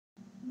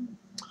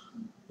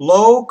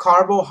Low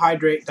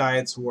carbohydrate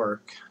diets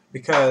work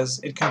because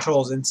it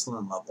controls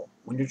insulin level.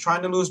 When you're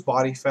trying to lose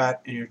body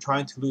fat and you're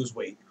trying to lose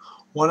weight,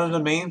 one of the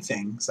main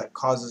things that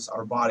causes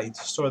our body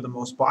to store the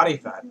most body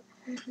fat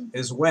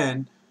is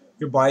when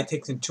your body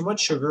takes in too much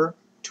sugar,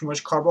 too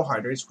much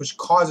carbohydrates, which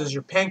causes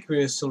your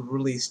pancreas to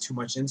release too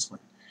much insulin.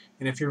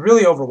 And if you're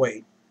really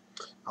overweight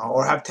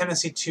or have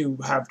tendency to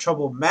have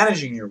trouble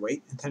managing your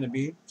weight and tend to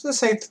be, let's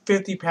say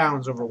 50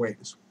 pounds overweight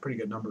is a pretty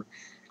good number,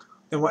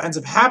 then what ends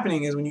up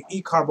happening is when you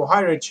eat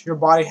carbohydrates, your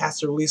body has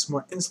to release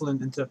more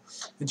insulin into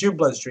your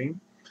bloodstream.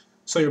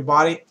 So your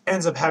body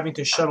ends up having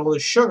to shuttle the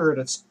sugar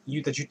that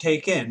you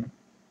take in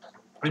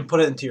and put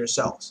it into your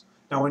cells.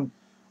 Now,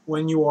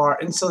 when you are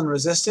insulin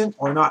resistant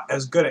or not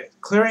as good at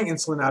clearing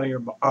insulin out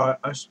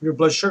of your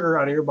blood sugar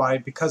out of your body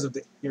because of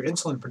your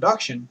insulin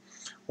production,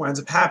 what ends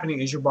up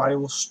happening is your body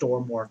will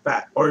store more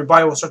fat, or your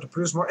body will start to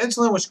produce more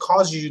insulin, which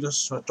causes you to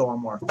store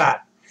more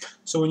fat.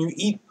 So when you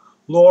eat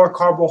lower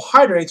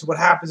carbohydrates, what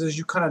happens is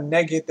you kind of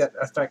negate that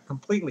effect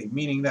completely,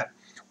 meaning that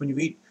when you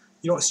eat,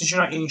 since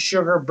you're not eating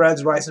sugar,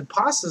 breads, rice, and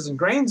pastas and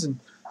grains and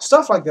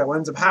stuff like that, what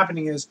ends up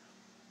happening is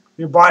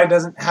your body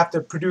doesn't have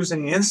to produce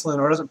any insulin,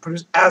 or doesn't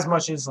produce as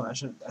much insulin. I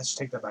should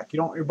take that back.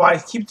 Your body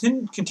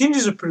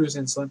continues to produce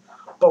insulin,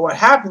 but what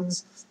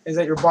happens is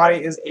that your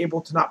body is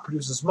able to not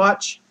produce as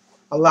much,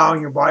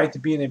 allowing your body to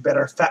be in a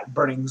better fat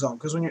burning zone.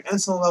 Because when your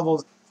insulin level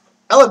is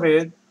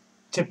elevated,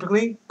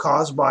 typically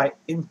caused by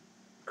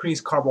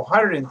increased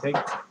carbohydrate intake,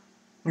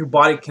 your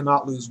body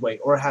cannot lose weight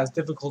or has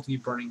difficulty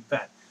burning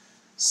fat.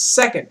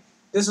 Second,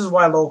 this is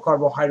why low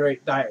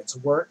carbohydrate diets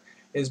work,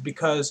 is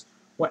because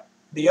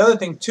the other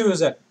thing too is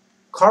that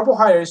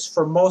carbohydrates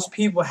for most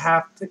people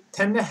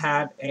tend to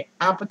have an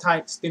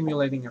appetite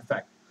stimulating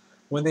effect.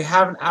 When they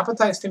have an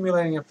appetite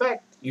stimulating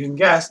effect, you can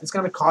guess it's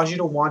going to cause you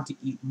to want to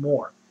eat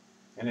more.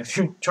 And if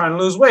you're trying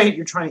to lose weight,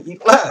 you're trying to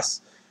eat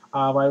less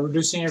by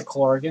reducing your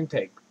caloric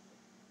intake.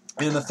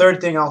 And the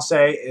third thing I'll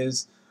say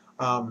is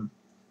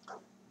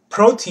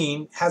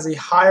protein has a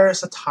higher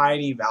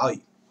satiety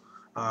value.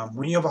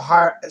 When you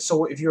have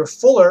so if you're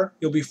fuller,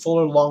 you'll be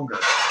fuller longer,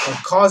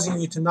 causing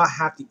you to not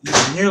have to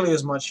eat nearly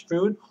as much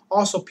food.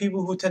 Also,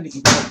 people who tend to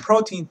eat more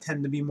protein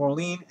tend to be more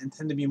lean and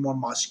tend to be more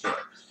muscular.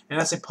 And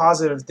that's a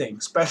positive thing,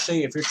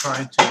 especially if you're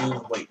trying to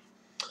lose weight.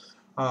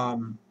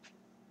 And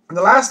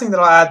the last thing that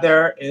I'll add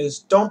there is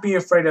don't be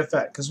afraid of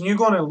fat, because when you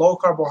go on a low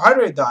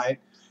carbohydrate diet,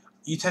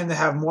 you tend to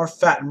have more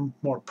fat and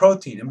more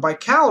protein. And by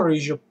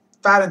calories, your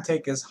fat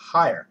intake is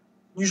higher,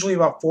 usually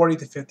about 40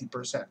 to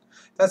 50%.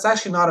 That's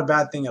actually not a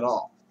bad thing at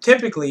all.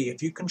 Typically,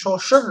 if you control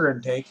sugar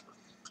intake,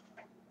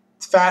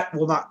 fat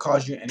will not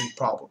cause you any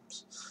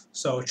problems.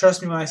 So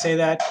trust me when I say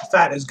that.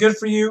 Fat is good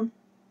for you.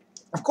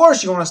 Of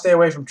course, you want to stay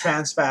away from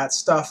trans fat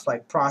stuff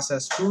like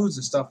processed foods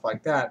and stuff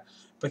like that.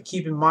 But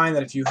keep in mind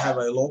that if you have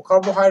a low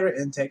carbohydrate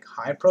intake,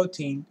 high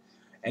protein,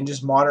 and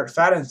just moderate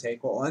fat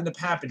intake, what will end up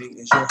happening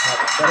is you'll have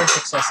a better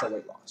success at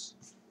weight loss.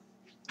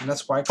 And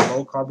that's why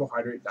low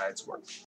carbohydrate diets work.